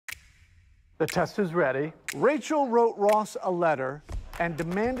The test is ready. Rachel wrote Ross a letter and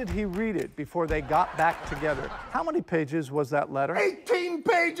demanded he read it before they got back together. How many pages was that letter? 18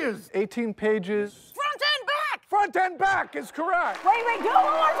 pages! 18 pages. Front and back! Front and back is correct. Wait, do it one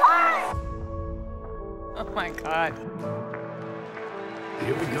more time! Oh my God.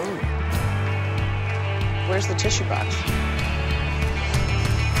 Here we go. Where's the tissue box?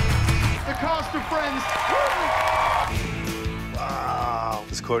 The cast of Friends. Wow.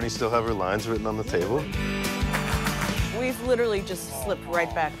 Does Courtney still have her lines written on the table? We've literally just slipped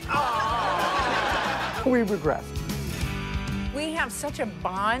right back. We regressed. We have such a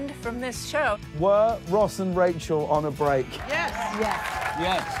bond from this show. Were Ross and Rachel on a break? Yes. Yes.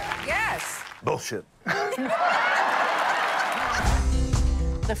 Yes. Yes. Bullshit.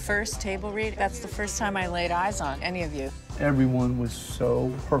 The first table read, that's the first time I laid eyes on any of you. Everyone was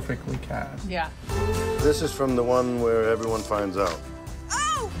so perfectly cast. Yeah. This is from the one where everyone finds out.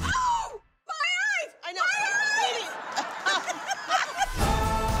 Oh! Oh! My eyes! I know.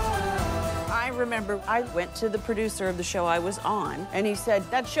 I remember I went to the producer of the show I was on, and he said,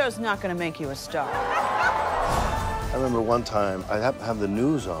 that show's not going to make you a star. I remember one time I happened to have the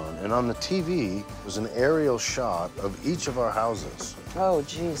news on, and on the TV was an aerial shot of each of our houses. Oh,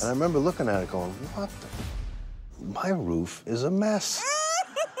 jeez. And I remember looking at it going, what the? My roof is a mess.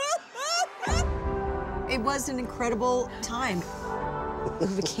 It was an incredible time. We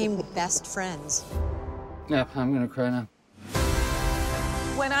became best friends. Yeah, I'm gonna cry now.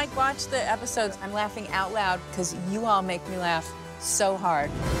 when I watch the episodes, I'm laughing out loud because you all make me laugh so hard.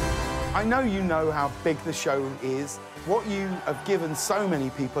 I know you know how big the show is. What you have given so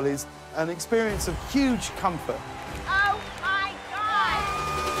many people is an experience of huge comfort. Oh, my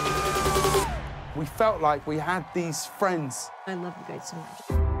God! We felt like we had these friends. I love you guys so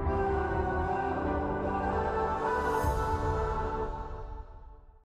much.